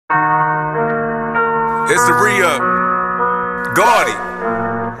It's the ReUp. Gaudy.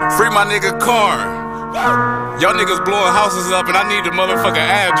 Free my nigga car. Y'all niggas blowing houses up and I need the motherfucking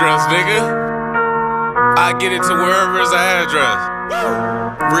address, nigga. I get it to wherever is an address.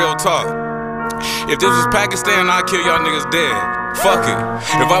 Real talk. If this was Pakistan, I'd kill y'all niggas dead. Fuck it.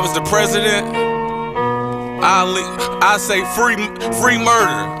 If I was the president, I'd say free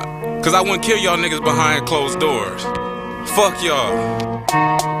murder. Cause I wouldn't kill y'all niggas behind closed doors. Fuck y'all.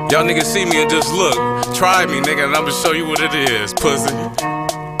 Y'all niggas see me and just look. Try me, nigga, and I'ma show you what it is, pussy.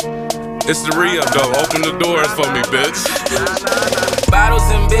 It's the ReUp, though. Open the doors for me, bitch. Bottles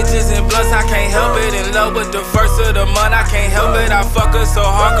and bitches and blunts, I can't help it. In love with the first of the month, I can't help it. I fuck her so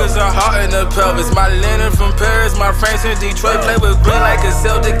hard cause her heart in the pelvis. My linen from Paris, my friends in Detroit play with green like a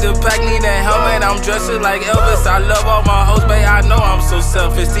Celtic. The pack need a helmet, I'm dressed like Elvis. I love all my hoes, babe, I know I'm so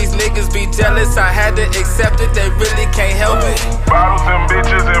selfish. These niggas be jealous, I had to accept it, they really can't help it. Bottles and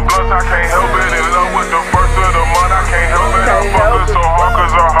bitches and blunts, I can't help it. In love with the first of the month, I can't help it. I fuck her so hard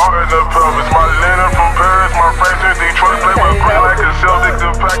cause her heart in the pelvis. My linen from Paris, my friends in Detroit play with green like a Celtic. The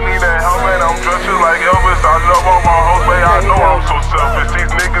pack need a helmet, I'm dressed like Elvis. I love all my hoes, babe, I know I'm so selfish.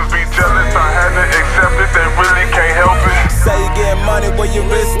 These niggas be jealous, I had to accept it, they really can't help it. Say you get money, where your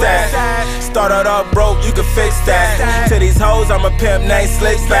wrist at? Started off broke, you can fix that. To these hoes, I'm a pimp named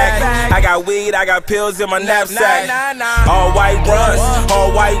Slickback. I got weed, I got pills in my knapsack. All white runs,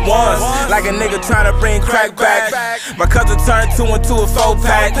 all white ones. Like a nigga tryna bring crack back. My cousin turned 2 into a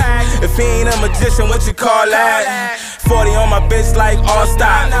 4-pack. If he ain't a magician, what you call that? 40 on my bitch like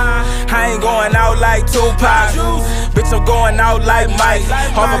all-stop. I ain't going out like Tupac. Bitch, I'm going out like Mike.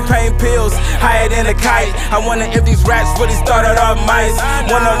 Off of pain pills, higher than a kite. I wonder if these rats really started off mice.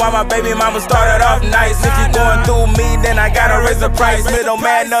 Wonder why my baby mama started off nice. If you going through me, then I gotta raise the price.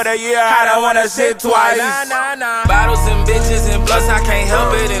 Middleman of the year, I don't wanna shit twice. Bottles and bitches and blunts, I can't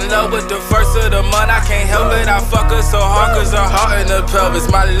help it. In love with the first of the month, I can't help it. I fuck her so hard cause her heart in the pelvis.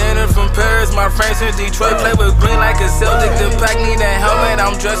 My linen from Paris, my friends in Detroit play with green like a Celtic. The pack need a helmet,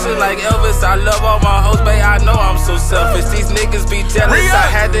 I'm dressed like Elvis. I love all my hoes, babe, I know I'm so selfish. These niggas be jealous, I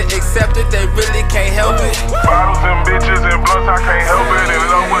had to accept it, they really can't help it. Bottles and bitches and blunts, I can't help it. In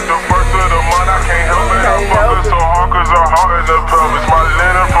love with the first of the month, I can't help it. I fuck her so hard cause her heart in the pelvis. My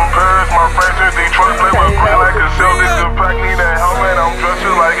linen from Paris, my friends in Detroit play with green like a Celtic. The pack need a helmet, I'm dressed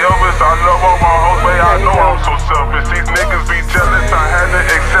like Elvis. I love all my hoes, babe, I know I'm so selfish. These niggas be jealous, I had to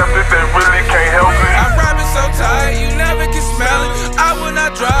accept it, they really can't help it. I'm rapping so tight, you never can smell it. I will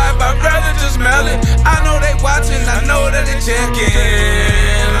not drive, I'd rather just smell it. I know they watching, I know that they checking.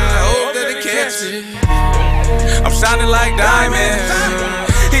 I hope that they catch it. I'm shining like diamonds.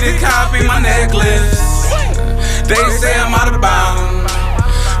 He did copy my necklace. They say I'm out of bounds.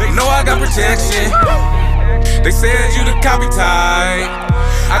 They know I got protection. They said you the copy type.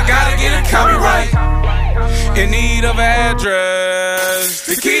 I gotta get a copyright. In need of address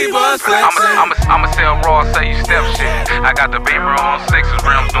to keep us flexing. I'ma sell raw, say you step shit. I got the Beamer on 6's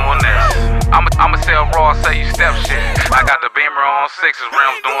rims doing this. I'ma sell raw, say you step shit. I got the Beamer on 6's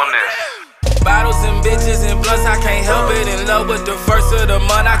rims doing this. Bottles and bitches and blunts, I can't help it. In love with the first of the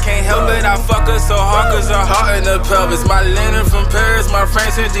month, I can't help it. I fuck her so hard cause her heart in the pelvis. My linen from Paris, my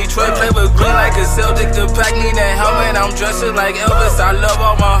friends in Detroit play with green like a Celtic. The pack need a helmet, I'm dressed like Elvis. I love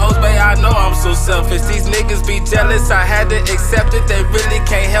all my hoes, babe, I know I'm so selfish. These niggas be jealous, I had to accept it, they really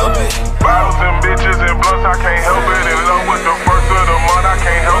can't help it. Bottles and bitches and blunts, I can't help it. In love with the first of the month, I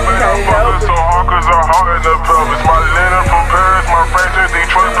can't help it. I fuck her so hard cause her heart in the pelvis. My linen from Paris, my friends in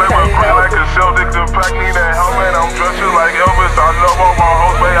Detroit play with green like a Celtic. The pack need a helmet, I'm dressed like Elvis. I love all my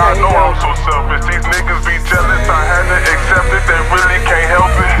hoes, babe, I know I'm so selfish. These niggas be jealous, I had to accept it, they really can't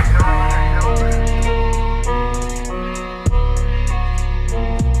help it.